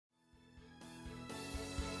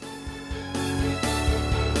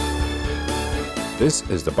This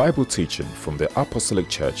is the Bible teaching from the Apostolic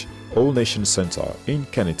Church, All Nation Center in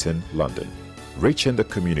Kennington, London, reaching the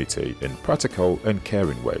community in practical and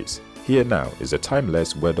caring ways. Here now is a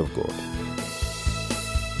timeless Word of God.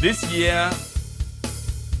 This year,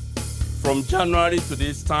 from January to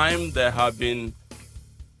this time, there have been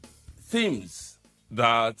themes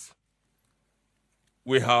that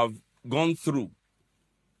we have gone through,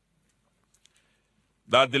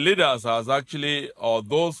 that the leaders has actually, or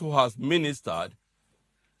those who has ministered,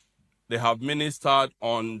 they have ministered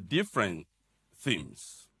on different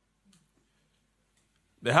themes.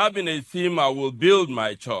 There have been a theme, I will build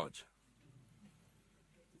my church.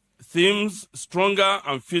 Themes stronger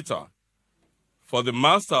and fitter for the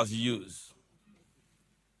master's use.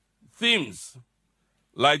 Themes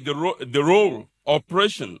like the role,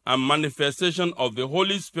 operation, and manifestation of the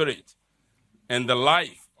Holy Spirit in the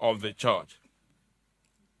life of the church.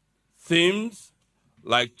 Themes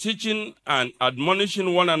like teaching and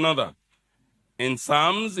admonishing one another in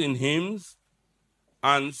psalms, in hymns,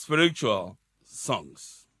 and spiritual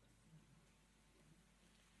songs.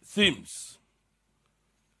 Themes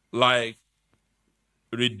like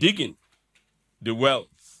redigging the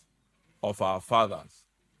wells of our fathers.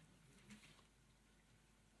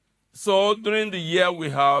 So during the year, we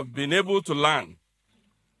have been able to learn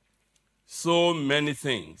so many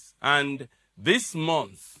things. And this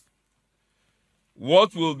month,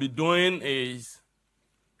 what we'll be doing is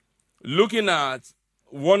looking at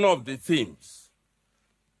one of the themes.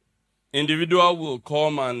 Individual will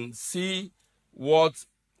come and see what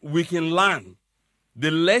we can learn, the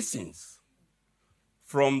lessons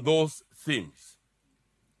from those themes.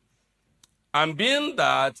 And being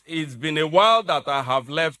that it's been a while that I have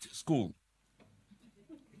left school,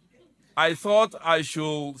 I thought I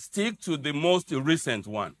should stick to the most recent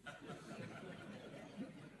one.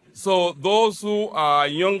 So those who are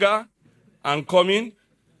younger and coming,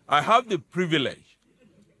 I have the privilege,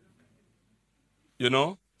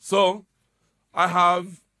 So I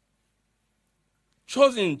have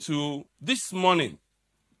chosen to, this morning,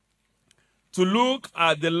 to look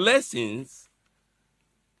at the lessons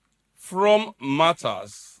from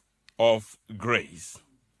matters of grace.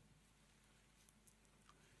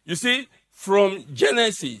 You see, from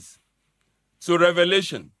Genesis to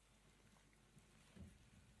Revelation,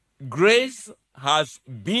 grace has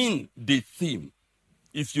been the theme,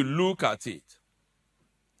 if you look at it.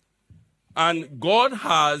 And God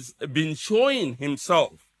has been showing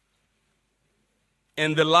himself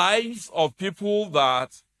in the lives of people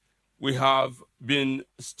that we have been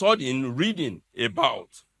studying, reading about.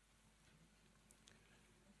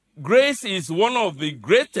 Grace is one of the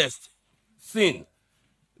greatest things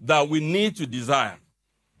that we need to desire.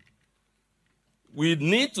 We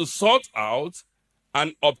need to sort out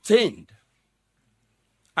and obtain.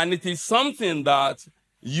 And it is something that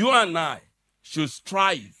you and I should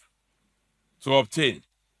strive to obtain.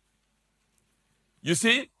 You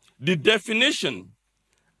see, the definition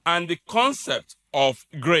and the concept of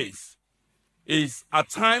grace is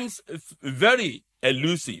at times very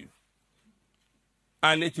elusive.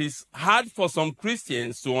 And it is hard for some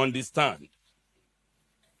Christians to understand.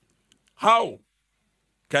 How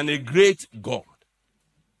can a great God,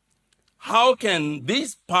 how can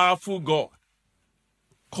this powerful God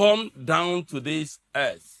come down to this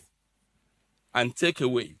earth and take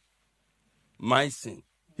away my sin?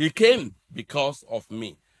 He came because of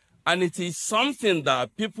me. And it is something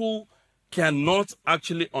that people cannot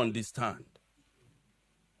actually understand.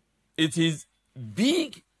 It is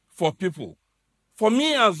big for people, for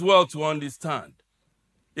me as well, to understand.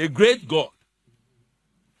 A great God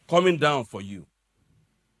coming down for you.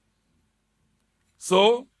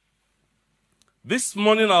 So, this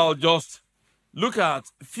morning I'll just look at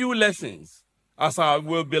a few lessons. As I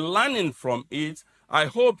will be learning from it, I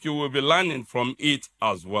hope you will be learning from it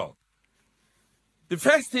as well. The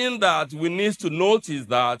first thing that we need to note is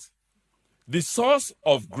that the source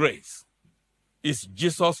of grace is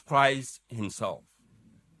Jesus Christ himself.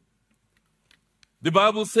 The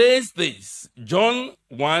Bible says this, John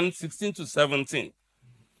 1:16-17.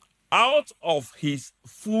 Out of his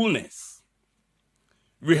fullness,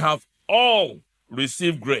 we have all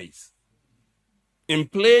received grace in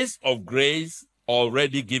place of grace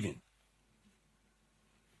already given.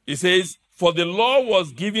 It says, for the law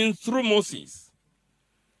was given through Moses.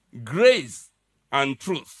 Grace and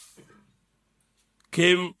truth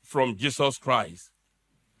came from Jesus Christ.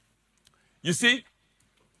 You see,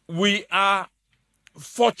 we are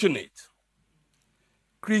fortunate.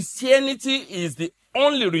 Christianity is the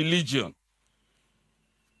only religion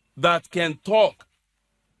that can talk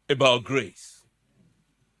about grace.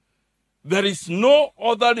 There is no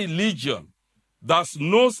other religion that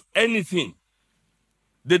knows anything,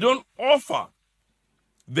 they don't offer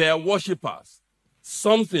their worshippers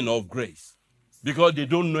something of grace because they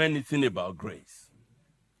don't know anything about grace.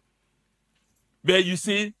 But you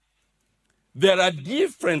see, there are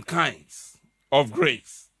different kinds of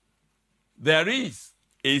grace. There is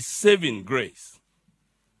a saving grace.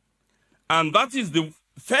 And that is the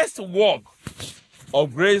first work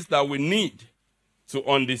of grace that we need to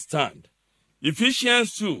understand.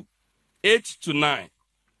 Ephesians 2, 8-9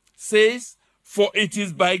 says, "For it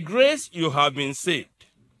is by grace you have been saved,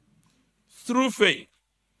 through faith.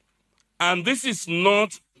 And this is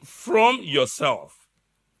not from yourself.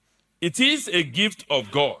 It is a gift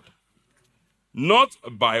of God, not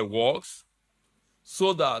by works,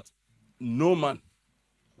 so that no one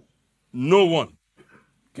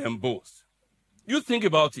can boast." You think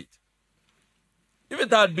about it. If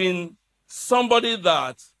it had been somebody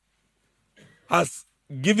that has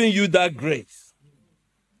given you that grace,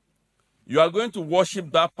 you are going to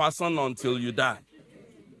worship that person until you die.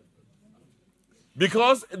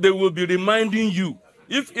 Because they will be reminding you,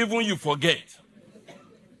 if even you forget,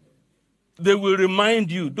 they will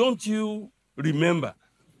remind you, "Don't you remember?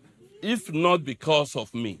 If not because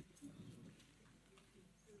of me."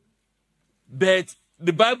 But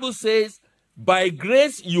the Bible says, by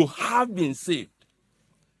grace you have been saved.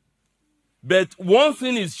 But one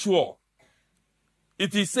thing is sure.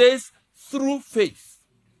 It says, through faith.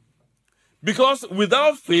 Because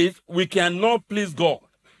without faith, we cannot please God.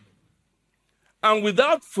 And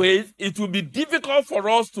without faith, it will be difficult for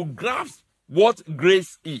us to grasp what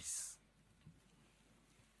grace is.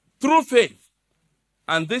 Through faith.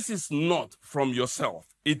 And this is not from yourself.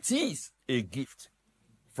 It is a gift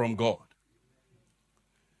from God.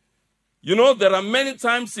 You know, there are many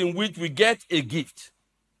times in which we get a gift.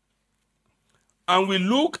 And we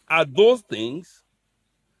look at those things,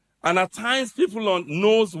 and at times people don't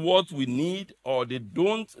know what we need, or they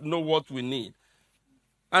don't know what we need.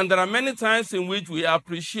 And there are many times in which we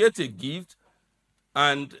appreciate a gift,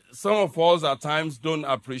 and some of us at times don't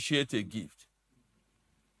appreciate a gift.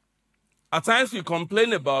 At times we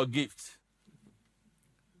complain about gifts.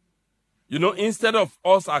 You know, instead of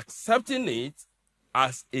us accepting it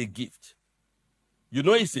as a gift. You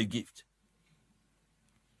know it's a gift.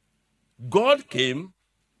 God came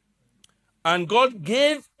and God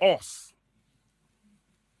gave us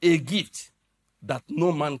a gift that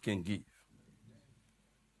no man can give.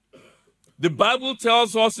 The Bible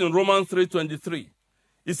tells us in Romans 3:23,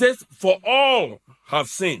 it says, "For all have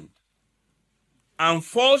sinned and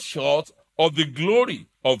fall short of the glory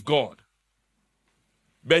of God."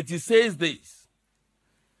 But it says this,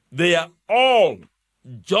 "They are all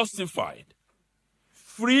justified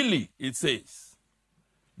freely," it says,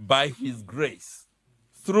 "by his grace,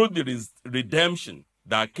 through the redemption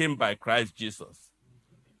that came by Christ Jesus."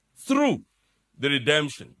 Through the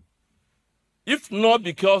redemption. If not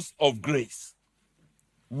because of grace,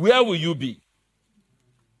 where will you be?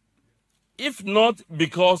 If not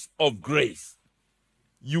because of grace,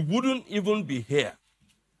 you wouldn't even be here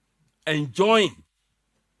enjoying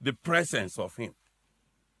the presence of him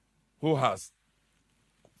who has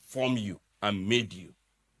formed you and made you.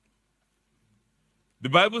 The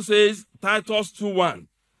Bible says, Titus 2:1,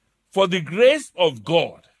 "For the grace of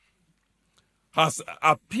God has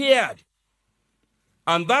appeared,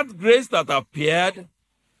 and that grace that appeared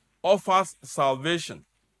offers salvation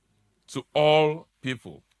to all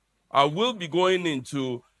people." I will be going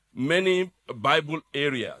into many Bible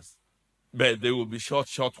areas, but they will be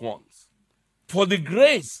short ones. For the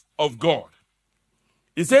grace of God,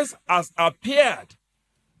 it says, has appeared.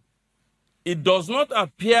 It does not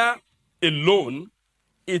appear alone.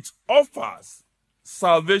 It offers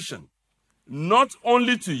salvation, not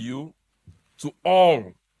only to you, to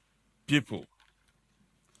all people.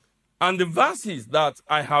 And the verses that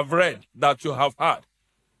I have read, that you have heard,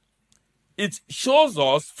 it shows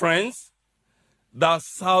us, friends, that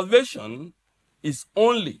salvation is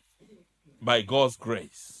only by God's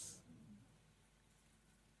grace.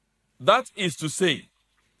 That is to say,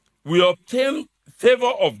 we obtain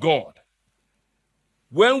favor of God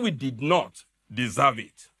when we did not deserve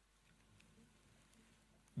it.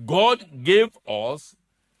 God gave us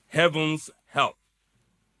heaven's help.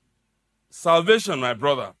 Salvation, my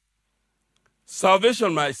brother,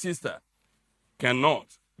 salvation, my sister,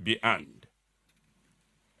 cannot be earned.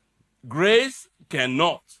 Grace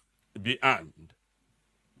cannot be earned.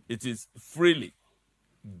 It is freely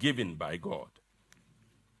given by God.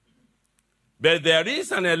 But there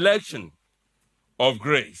is an election of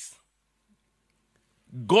grace.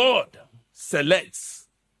 God selects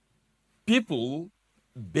people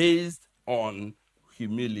based on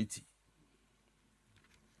humility.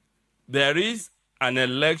 there is an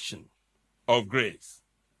election of grace.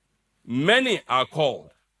 Many are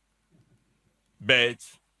called, but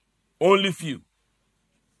only few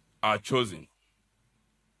are chosen.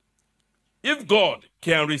 If God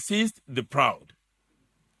can resist the proud,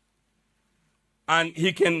 and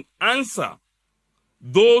he can answer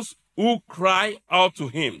those who cry out to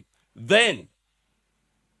him, then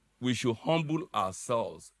we should humble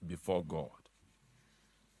ourselves before God.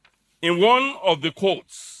 In one of the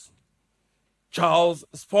quotes, Charles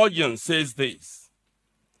Spurgeon says this: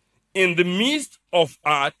 "In the midst of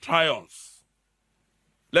our triumphs,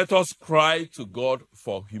 let us cry to God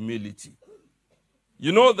for humility."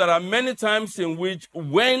 You know, there are many times in which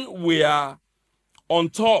when we are on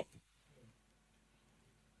top,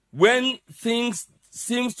 when things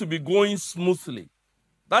seems to be going smoothly,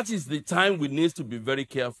 that is the time we need to be very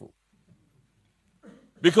careful.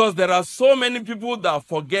 Because there are so many people that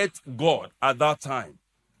forget God at that time.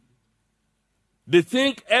 They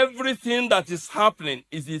think everything that is happening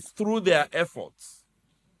is through their efforts,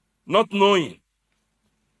 not knowing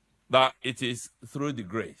that it is through the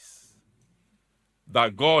grace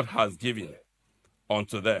that God has given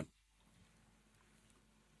unto them.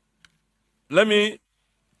 Let me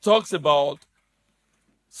talk about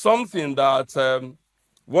something that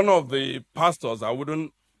one of the pastors, I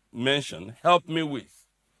wouldn't mention, helped me with.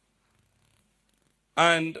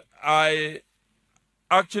 And I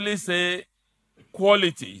actually say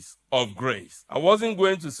qualities of grace. I wasn't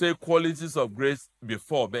going to say qualities of grace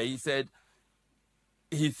before, but he said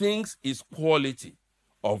he thinks it's quality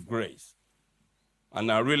of grace. And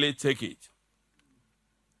I really take it.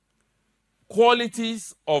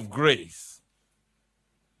 Qualities of grace.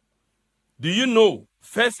 Do you know,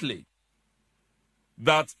 firstly,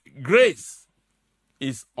 that grace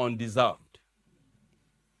is undeserved?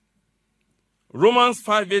 Romans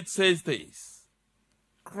 5:8 says this: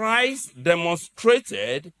 Christ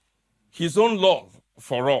demonstrated his own love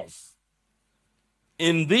for us.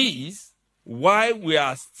 In this, while we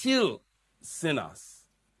are still sinners,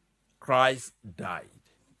 Christ died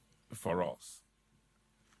for us.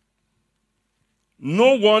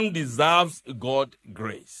 No one deserves God's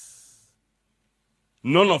grace.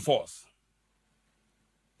 None of us.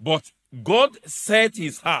 But God set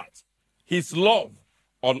his heart, his love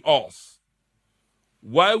on us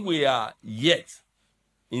while we are yet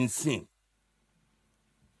in sin.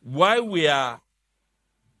 While we are,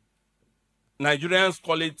 Nigerians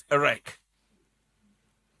call it a wreck.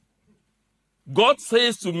 God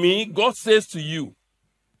says to me, God says to you,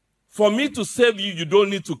 for me to save you, you don't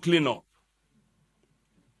need to clean up.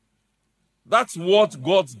 That's what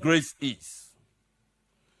God's grace is.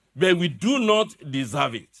 But we do not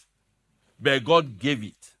deserve it. But God gave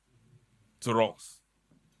it to us.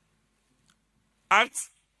 Acts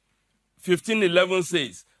 15:11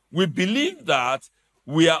 says, we believe that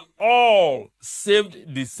we are all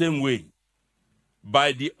saved the same way,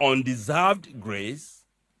 by the undeserved grace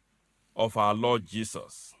of our Lord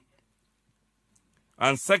Jesus.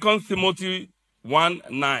 And 2 Timothy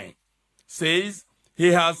 1:9 says, he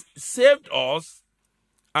has saved us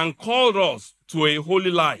and called us to a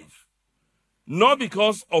holy life, not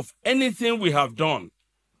because of anything we have done,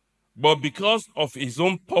 but because of his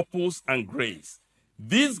own purpose and grace.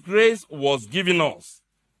 This grace was given us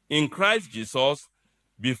in Christ Jesus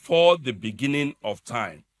before the beginning of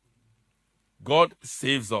time. God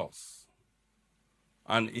saves us,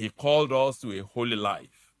 and he called us to a holy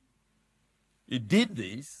life. He did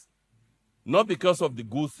this not because of the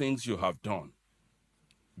good things you have done,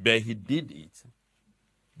 but he did it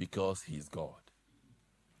because he's God.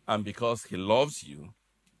 And because he loves you,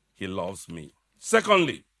 he loves me.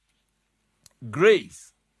 Secondly,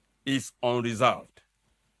 grace is unreserved.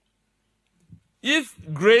 If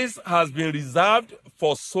grace has been reserved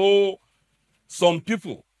for some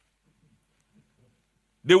people,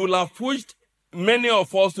 they will have pushed many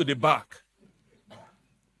of us to the back.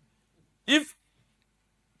 If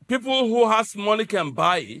people who has money can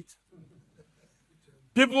buy it,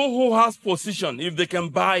 people who has position, if they can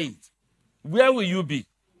buy it, where will you be?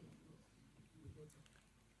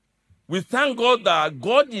 We thank God that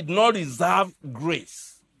God did not reserve grace.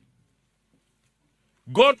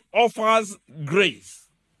 God offers grace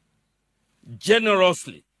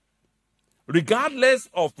generously, regardless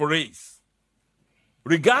of race,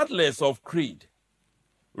 regardless of creed,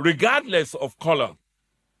 regardless of color.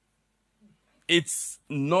 It's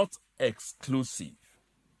not exclusive.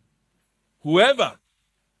 Whoever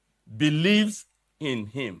believes in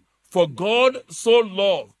him, for God so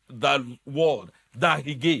loved the world that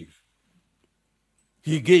he gave.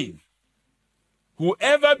 He gave.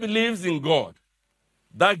 Whoever believes in God,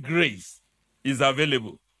 that grace is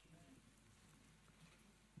available.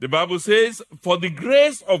 The Bible says, for the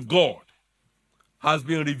grace of God has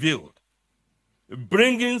been revealed,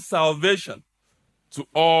 bringing salvation to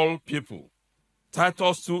all people.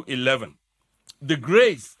 Titus 2:11. The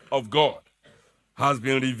grace of God has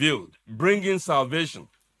been revealed, bringing salvation.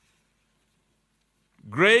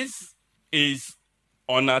 Grace is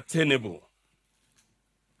unattainable.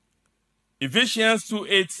 Ephesians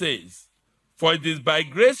 2:8 says, for it is by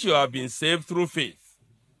grace you have been saved through faith.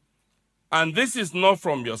 And this is not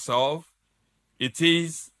from yourself, it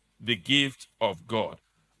is the gift of God.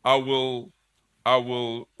 I will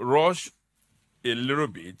rush a little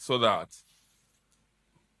bit so that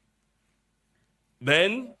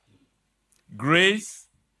then grace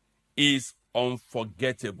is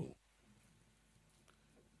unforgettable.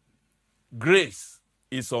 Grace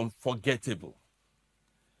is unforgettable.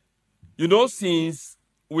 You know, since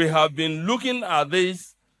we have been looking at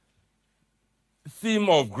this theme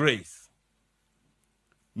of grace,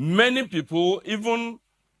 many people, even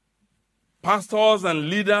pastors and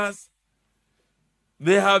leaders,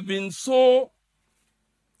 they have been so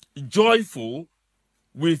joyful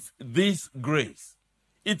with this grace.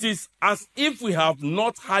 It is as if we have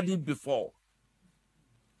not had it before.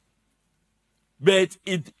 But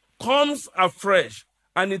it comes afresh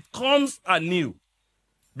and it comes anew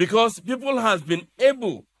because people have been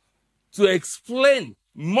able to explain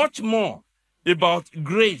much more about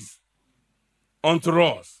grace unto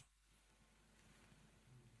us.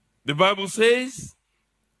 The Bible says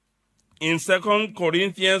in 2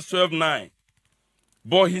 Corinthians 12:9,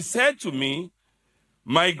 but he said to me,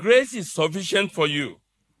 my grace is sufficient for you,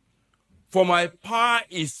 for my power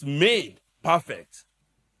is made perfect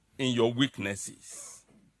in your weaknesses.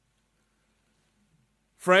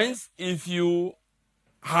 Friends, if you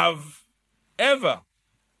have ever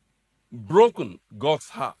broken God's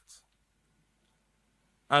heart,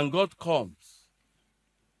 and God comes,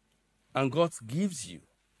 and God gives you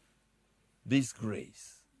this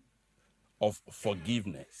grace of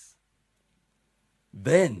forgiveness,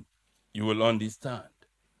 then you will understand,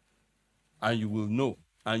 and you will know,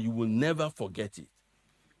 and you will never forget it.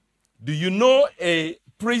 Do you know a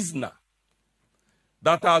prisoner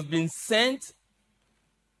that has been sent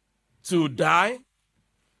to die,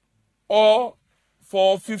 or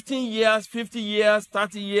for 15 years, 50 years,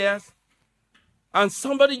 30 years, and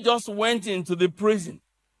somebody just went into the prison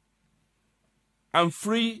and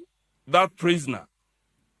freed that prisoner?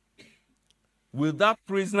 Will that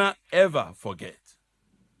prisoner ever forget?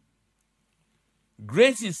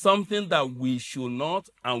 Grace is something that we should not,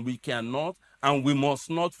 and we cannot, and we must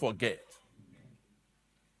not forget.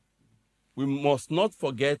 We must not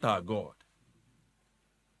forget our God.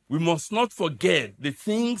 We must not forget the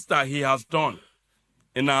things that he has done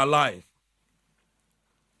in our life.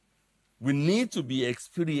 We need to be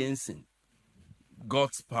experiencing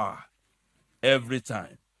God's power every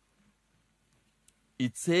time.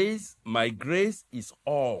 It says, my grace is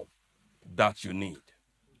all that you need.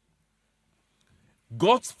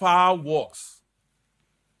 God's power works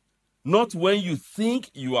not when you think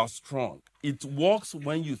you are strong. It works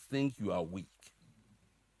when you think you are weak.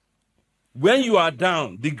 When you are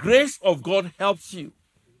down, the grace of God helps you,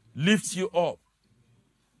 lifts you up.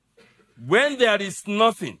 When there is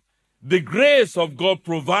nothing, the grace of God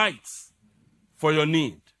provides for your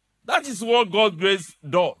need. That is what God's grace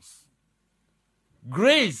does.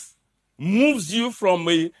 Grace moves you from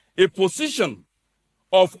a position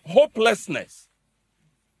of hopelessness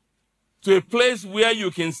to a place where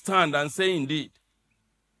you can stand and say, indeed,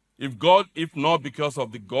 if not because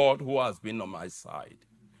of the God who has been on my side.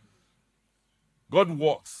 God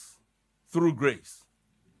works through grace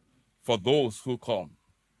for those who come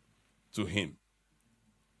to him.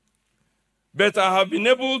 But I have been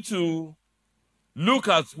able to look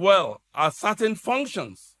as well at certain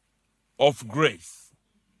functions of grace.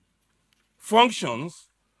 Functions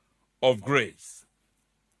of grace.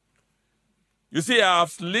 You see, I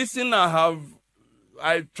have listened,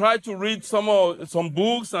 I tried to read some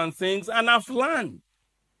books and things, and I've learned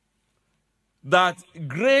that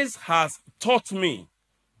grace has taught me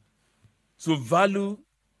to value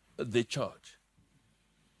the church.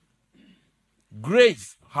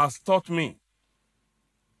 Grace has taught me.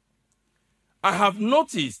 I have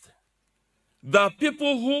noticed that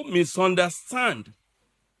people who misunderstand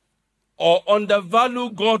or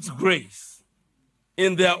undervalue God's grace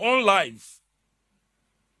in their own lives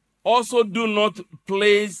also do not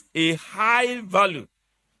place a high value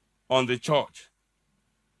on the church.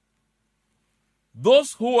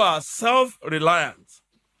 Those who are self-reliant,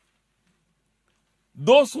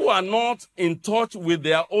 those who are not in touch with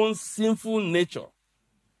their own sinful nature,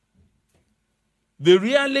 they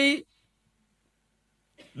really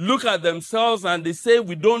look at themselves and they say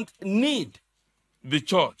we don't need the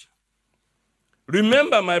church.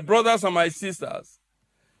 Remember, my brothers and my sisters,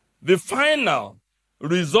 the final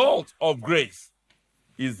result of grace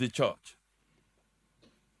is the church.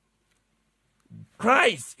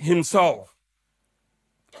 Christ himself,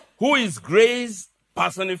 who is grace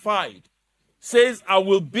personified, says, I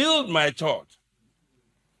will build my church,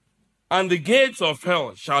 and the gates of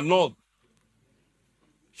hell shall not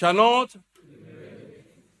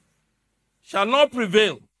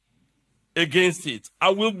prevail against it. I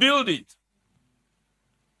will build it.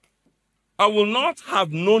 I will not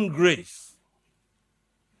have known grace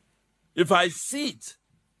if I sit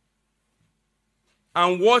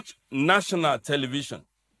and watch national television.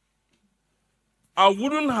 I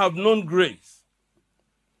wouldn't have known grace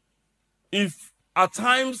if at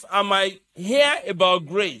times I might hear about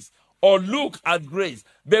grace or look at grace,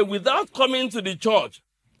 but without coming to the church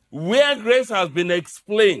where grace has been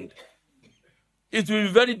explained, it will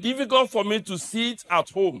be very difficult for me to sit at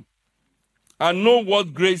home and know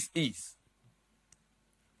what grace is.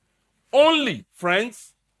 Only,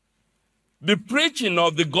 friends, the preaching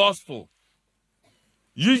of the gospel,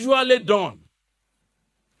 usually done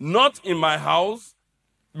not in my house,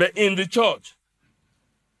 but in the church.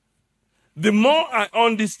 The more I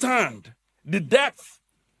understand the depth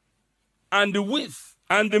and the width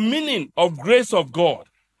and the meaning of grace of God,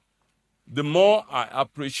 the more I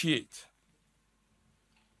appreciate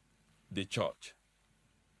the church.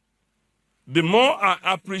 The more I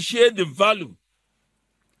appreciate the value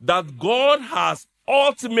that God has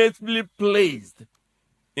ultimately placed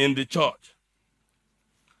in the church.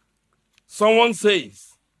 Someone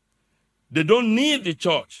says they don't need the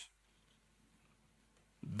church.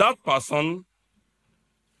 That person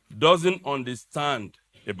doesn't understand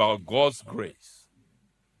about God's grace,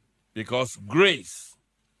 because grace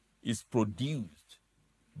is produced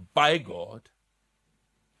by God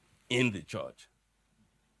in the church.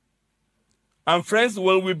 And friends,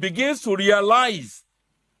 when we begin to realize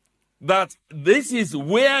that this is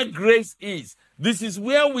where grace is, this is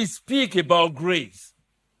where we speak about grace,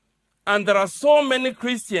 and there are so many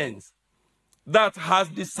Christians that has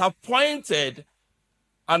disappointed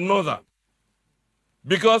another,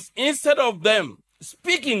 because instead of them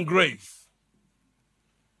speaking grace,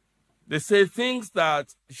 they say things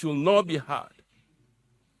that should not be heard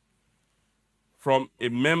from a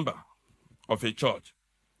member of a church.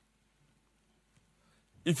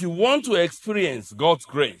 If you want to experience God's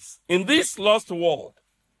grace in this lost world,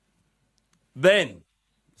 then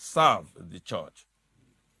serve the church.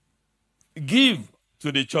 Give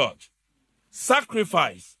to the church.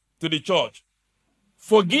 Sacrifice to the church.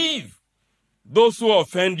 Forgive those who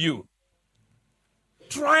offend you.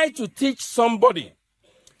 Try to teach somebody.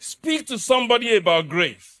 Speak to somebody about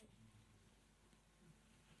grace.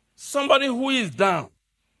 Somebody who is down,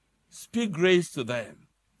 speak grace to them,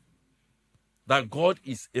 that God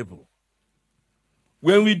is able.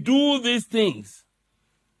 When we do these things,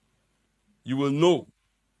 you will know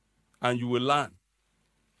and you will learn.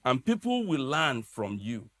 And people will learn from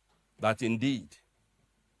you that indeed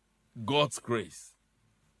God's grace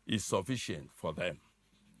is sufficient for them.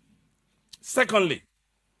 Secondly,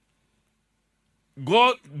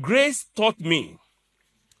 grace taught me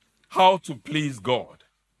how to please God.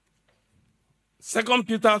 2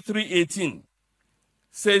 Peter 3:18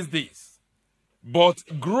 says this, but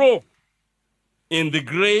grow in the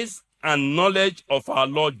grace and knowledge of our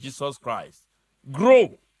Lord Jesus Christ.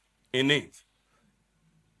 Grow in it.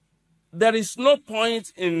 There is no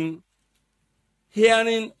point in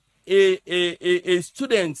hearing a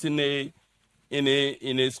student in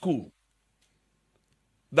a school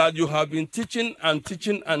that you have been teaching and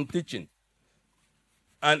teaching and teaching.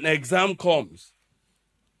 An exam comes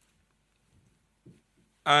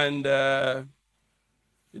and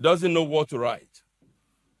he doesn't know what to write.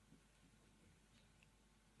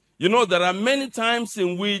 You know, there are many times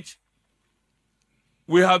in which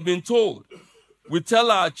we have been told, we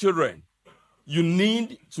tell our children, you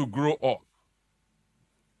need to grow up.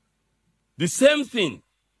 The same thing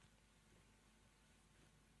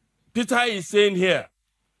Peter is saying here.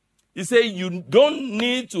 He said you don't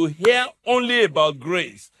need to hear only about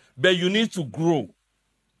grace, but you need to grow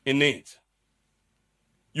in it.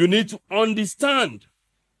 You need to understand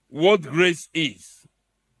what grace is.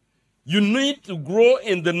 You need to grow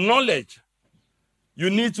in the knowledge. You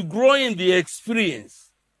need to grow in the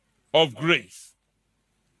experience of grace.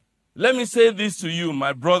 Let me say this to you,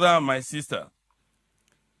 my brother and my sister.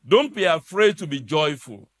 Don't be afraid to be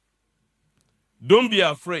joyful. Don't be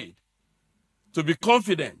afraid to be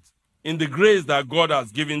confident in the grace that God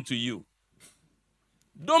has given to you.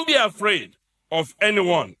 Don't be afraid of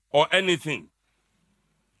anyone or anything.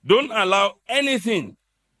 Don't allow anything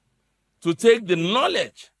to take the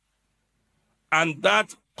knowledge and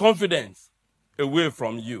that confidence away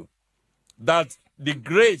from you, that the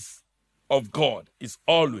grace of God is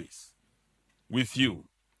always with you.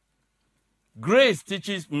 Grace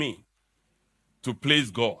teaches me to please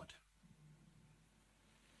God.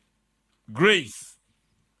 Grace,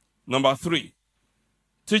 number 3,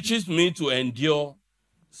 teaches me to endure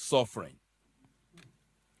suffering.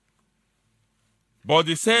 But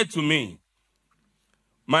he said to me,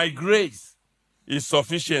 my grace is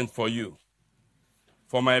sufficient for you,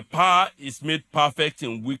 for my power is made perfect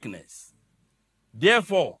in weakness.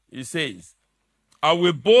 Therefore, he says, I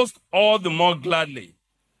will boast all the more gladly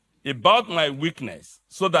about my weakness,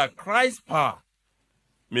 so that Christ's power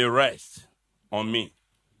may rest on me.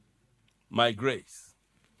 My grace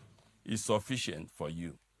is sufficient for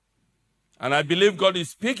you. And I believe God is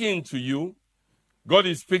speaking to you. God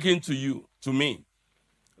is speaking to you, to me,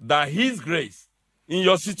 that his grace in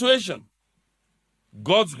your situation,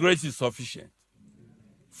 God's grace is sufficient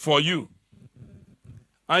for you.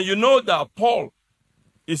 And you know that Paul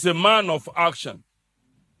is a man of action,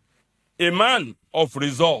 a man of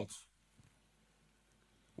results.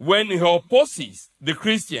 When he opposes the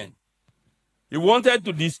Christian, he wanted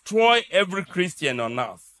to destroy every Christian on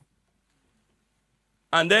earth.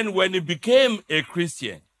 And then when he became a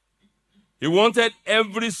Christian, he wanted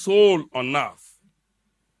every soul on earth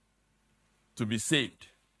to be saved.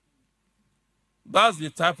 That's the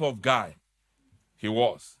type of guy he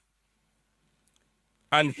was.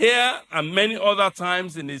 And here and many other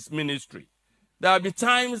times in his ministry, there will be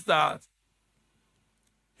times that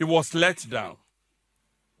he was let down.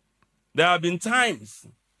 There have been times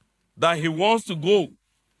that he wants to go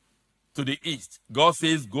to the east. God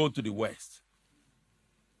says, go to the west.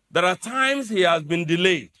 There are times he has been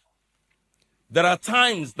delayed. There are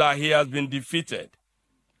times that he has been defeated.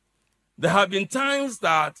 There have been times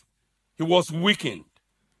that he was weakened.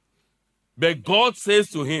 But God says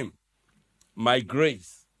to him, my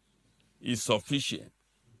grace is sufficient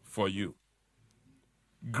for you.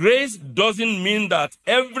 Grace doesn't mean that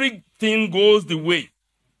everything goes the way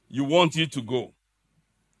you want it to go.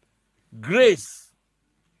 Grace,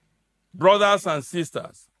 brothers and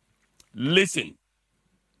sisters, listen.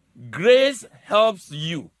 Grace helps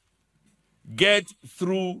you get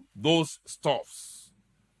through those stuffs.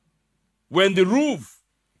 When the roof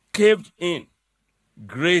caved in,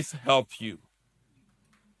 grace helps you.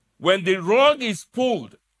 When the rug is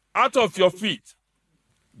pulled out of your feet,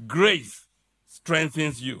 grace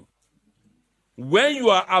strengthens you. When you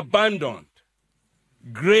are abandoned,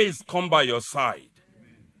 grace comes by your side.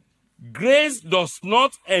 Grace does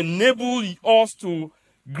not enable us to,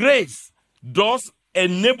 grace does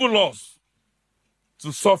enable us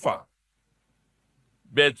to suffer.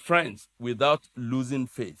 But friends, without losing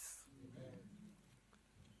faith.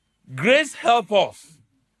 Grace helps us.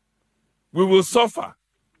 We will suffer.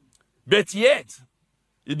 But yet,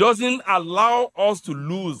 it doesn't allow us to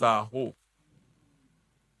lose our hope.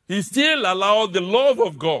 He still allows the love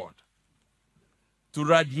of God to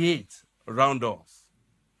radiate around us.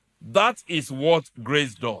 That is what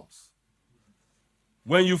grace does.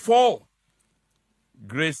 When you fall,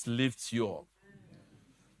 grace lifts you up.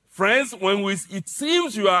 Friends, when it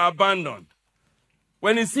seems you are abandoned,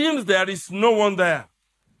 when it seems there is no one there,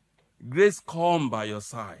 grace comes by your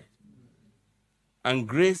side. And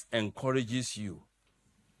grace encourages you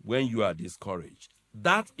when you are discouraged.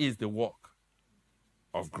 That is the work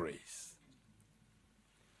of grace.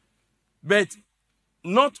 But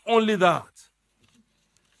not only that,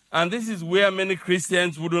 and this is where many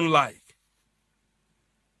Christians wouldn't like,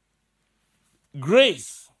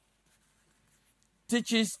 grace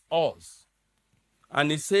teaches us,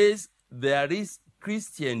 and it says there is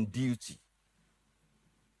Christian duty.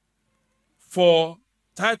 For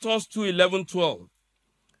Titus 2:11-12,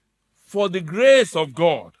 for the grace of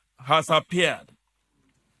God has appeared,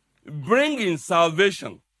 bringing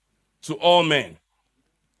salvation to all men.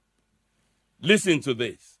 Listen to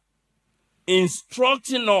this.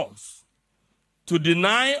 Instructing us to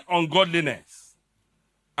deny ungodliness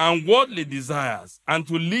and worldly desires, and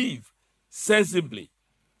to live sensibly,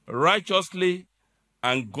 righteously,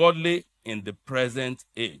 and godly in the present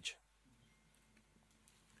age.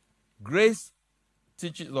 Grace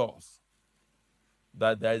teaches us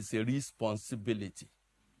that there is a responsibility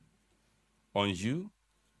on you,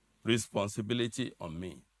 responsibility on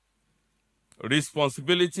me.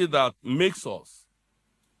 Responsibility that makes us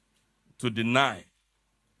to deny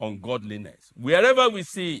ungodliness wherever we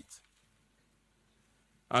see it,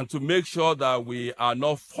 and to make sure that we are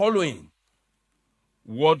not following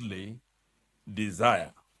worldly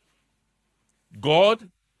desire. God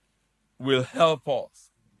will help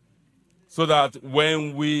us so that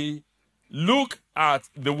when we look at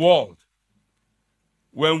the world,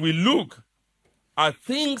 when we look at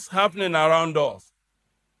things happening around us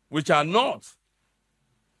which are not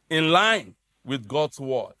in line with God's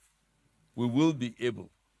word, we will be able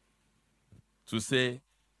to say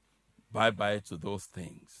bye-bye to those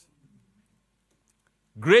things.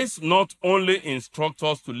 Grace not only instructs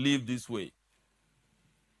us to live this way,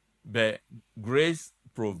 but grace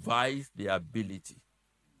provides the ability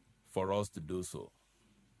for us to do so.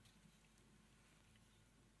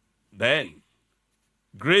 Then,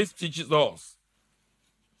 grace teaches us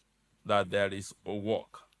that there is a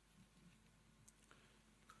work.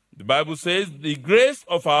 The Bible says, the grace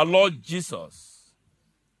of our Lord Jesus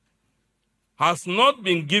has not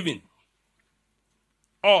been given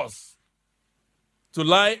us to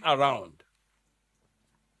lie around.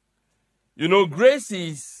 You know, grace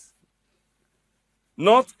is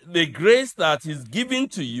not the grace that is given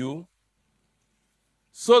to you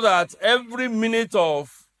so that every minute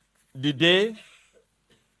of the day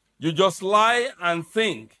you just lie and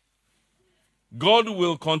think God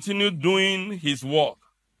will continue doing his work.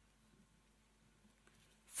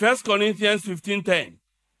 1 Corinthians 15:10.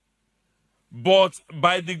 But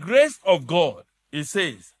by the grace of God, it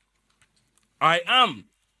says, I am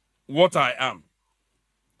what I am.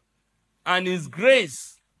 And his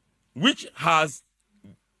grace, which has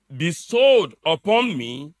bestowed upon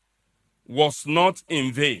me, was not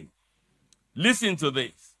in vain. Listen to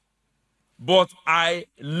this. But I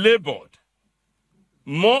labored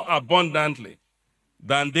more abundantly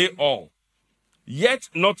than they all. Yet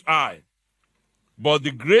not I, but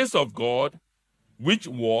the grace of God, which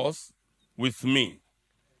was with me.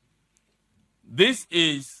 This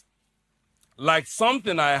is like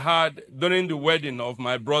something I had during the wedding of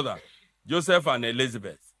my brother, Joseph and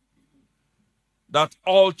Elizabeth. That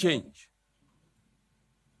all change.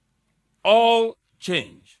 All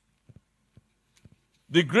change.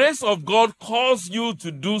 The grace of God calls you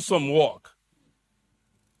to do some work.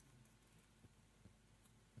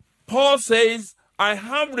 Paul says, I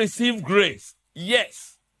have received grace.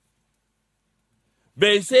 Yes.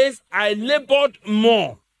 But he says, I labored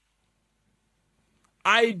more.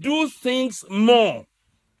 I do things more.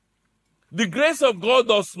 The grace of God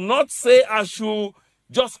does not say I should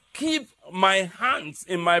just keep my hands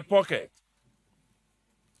in my pocket.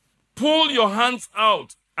 Pull your hands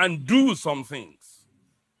out and do some things.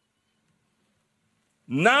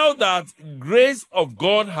 Now that grace of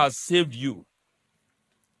God has saved you,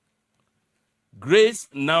 grace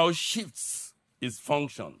now shifts its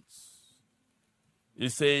functions.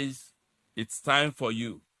 It says, it's time for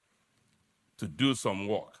you to do some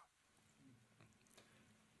work.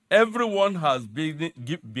 Everyone has been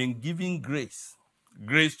given grace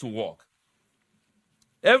to work.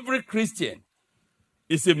 Every Christian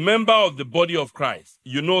is a member of the body of Christ.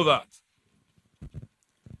 You know that.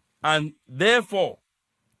 And therefore,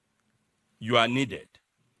 you are needed.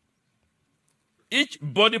 Each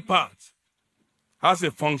body part has a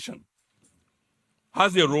function,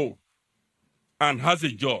 has a role, and has a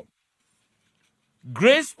job.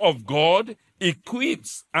 Grace of God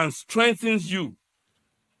equips and strengthens you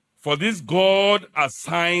for this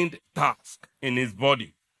God-assigned task in his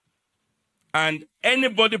body. And any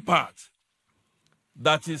body part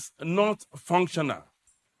that is not functional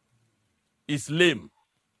is lame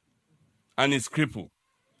and is crippled.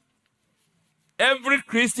 Every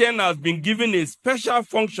Christian has been given a special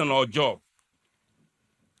function or job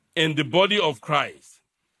in the body of Christ.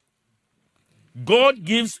 God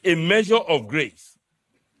gives a measure of grace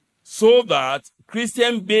so that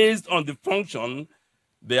Christians, based on the function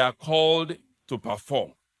they are called to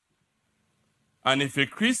perform. And if a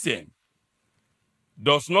Christian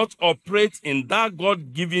does not operate in that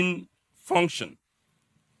God-given function,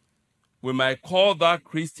 we might call that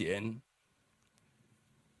Christian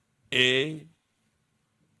a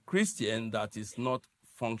Christian that is not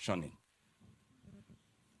functioning.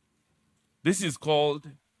 This is called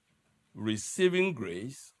receiving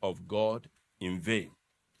grace of God in vain.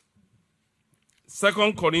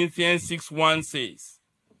 2 Corinthians 6:1 says,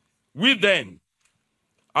 we then,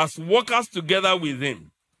 as workers together with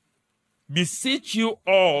him, beseech you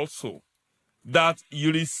also that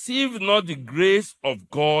you receive not the grace of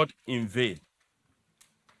God in vain.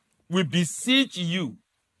 We beseech you.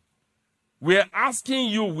 We are asking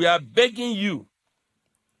you, we are begging you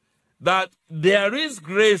that there is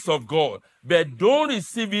grace of God, but don't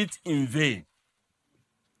receive it in vain.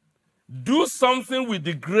 Do something with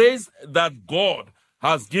the grace that God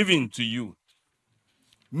has given to you.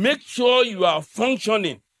 Make sure you are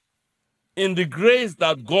functioning in the grace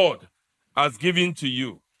that God has given to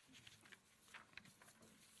you.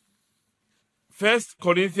 1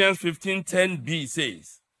 Corinthians 15:10b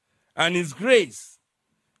says, "And his grace,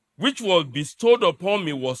 which was bestowed upon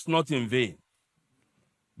me, was not in vain,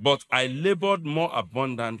 but I labored more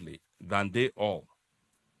abundantly than they all."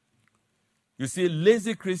 You see,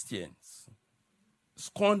 lazy Christians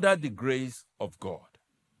squander the grace of God.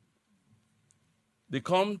 They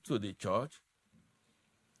come to the church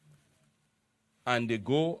and they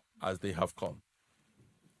go as they have come,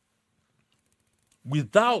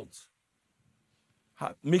 without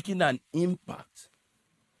making an impact,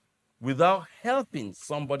 without helping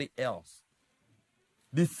somebody else.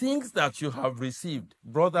 The things that you have received,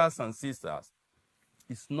 brothers and sisters,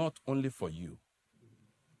 is not only for you.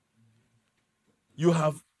 You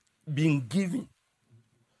have been given.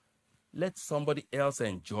 Let somebody else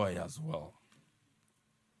enjoy as well.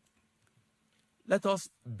 Let us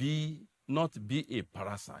not be a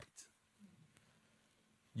parasite.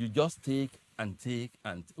 You just take and take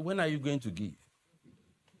and when are you going to give?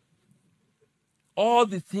 All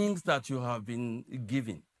the things that you have been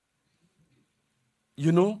given,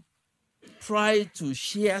 try to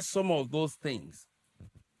share some of those things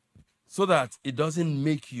so that it doesn't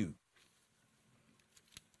make you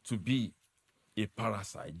to be a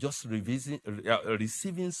parasite, just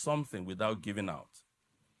receiving something without giving out.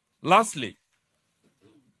 Lastly,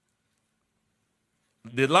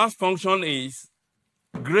 the last function is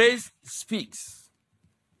grace speaks.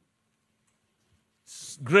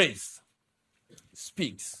 Grace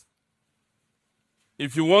speaks.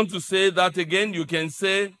 If you want to say that again, you can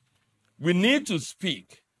say, we need to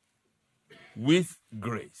speak with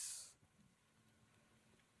grace.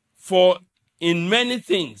 For in many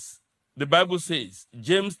things, the Bible says,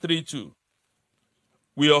 James 3:2,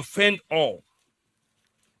 we offend all.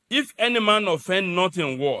 If any man offend not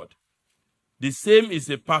in word, the same is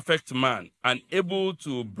a perfect man and able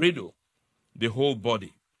to bridle the whole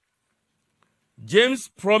body. James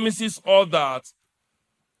promises all that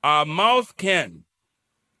our mouth can,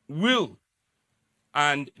 will,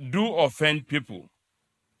 and do offend people.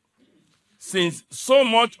 Since so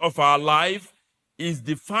much of our life is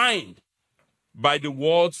defined by the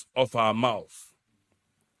words of our mouth,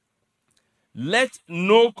 let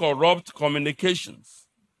no corrupt communications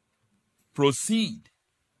proceed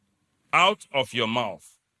out of your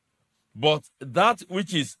mouth, but that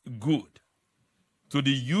which is good, to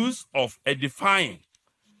the use of edifying,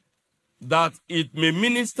 that it may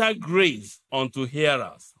minister grace unto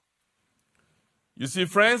hearers. You see,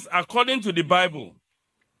 friends, according to the Bible,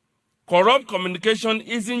 corrupt communication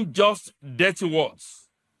isn't just dirty words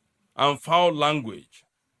and foul language.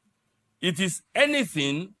 It is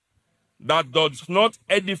anything that does not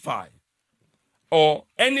edify or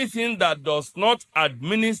anything that does not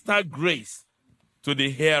administer grace to the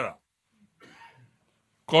hearer.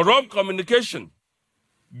 Corrupt communication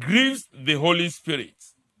grieves the Holy Spirit,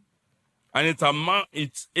 and it's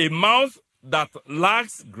a mouth that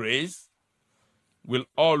lacks grace will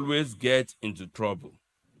always get into trouble.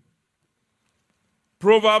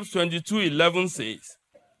 Proverbs 22:11 says,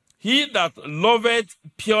 he that loveth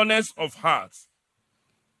pureness of heart,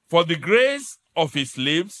 for the grace of his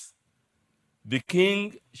lips, the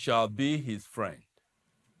king shall be his friend.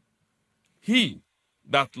 He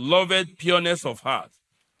that loveth pureness of heart,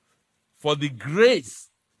 for the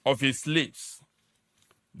grace of his lips,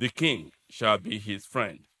 the king shall be his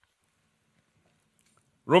friend.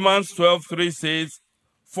 Romans 12:3 says,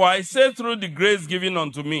 for I say through the grace given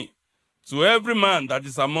unto me, to every man that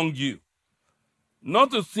is among you,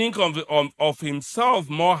 not to think of himself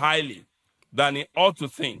more highly than he ought to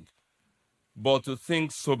think, but to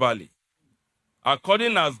think soberly,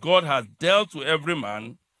 according as God has dealt to every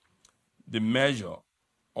man the measure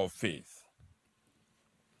of faith.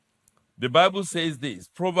 The Bible says this,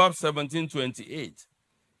 Proverbs 17:28,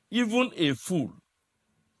 even a fool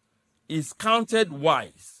is counted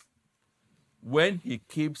wise when he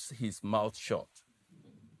keeps his mouth shut.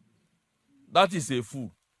 That is a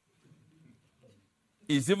fool.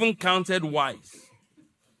 Is even counted wise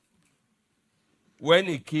when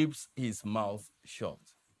he keeps his mouth shut.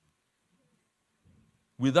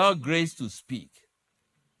 Without grace to speak,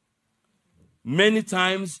 many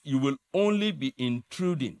times you will only be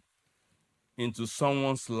intruding into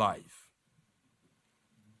someone's life,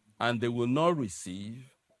 and they will not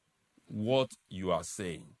receive what you are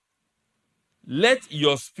saying. Let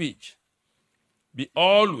your speech be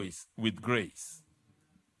always with grace,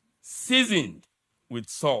 seasoned with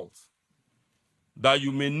salt, that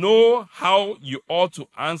you may know how you ought to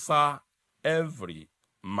answer every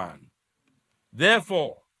man.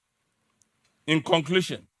 Therefore, in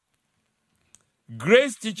conclusion,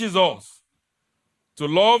 Grace teaches us to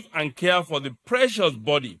love and care for the precious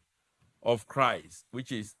body of Christ,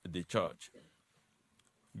 which is the church.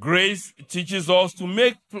 Grace teaches us to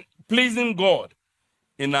make pleasing God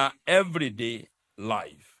in our everyday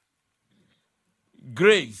life.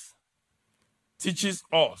 Grace teaches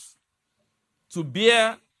us to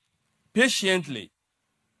bear patiently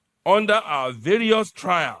under our various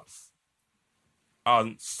trials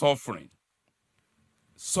and suffering.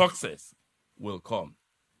 Success will come.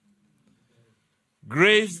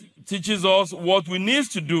 Grace teaches us what we need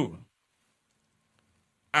to do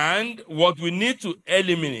and what we need to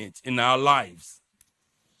eliminate in our lives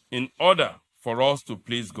in order for us to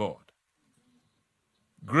please God.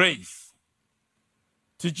 Grace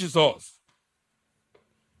teaches us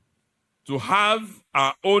to have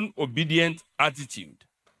our own obedient attitude,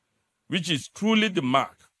 which is truly the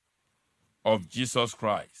mark of Jesus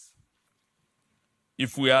Christ.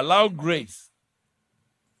 If we allow grace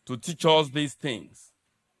to teach us these things,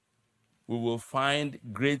 we will find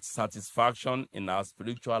great satisfaction in our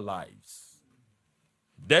spiritual lives,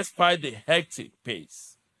 despite the hectic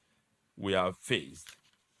pace we have faced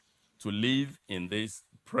to live in this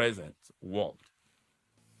present world.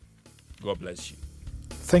 God bless you.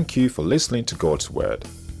 Thank you for listening to God's Word.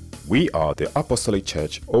 We are the Apostolic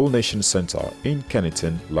Church All Nation Center in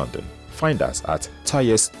Kennington, London. Find us at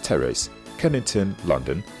Tyers Terrace, Kennington,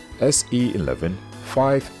 London, SE11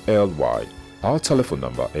 5LY. Our telephone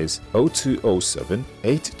number is 0207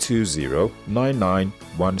 820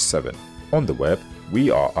 9917. On the web,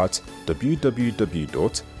 we are at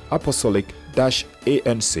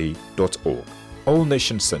www.apostolic-anc.org. All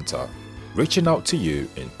Nation Center, reaching out to you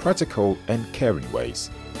in practical and caring ways.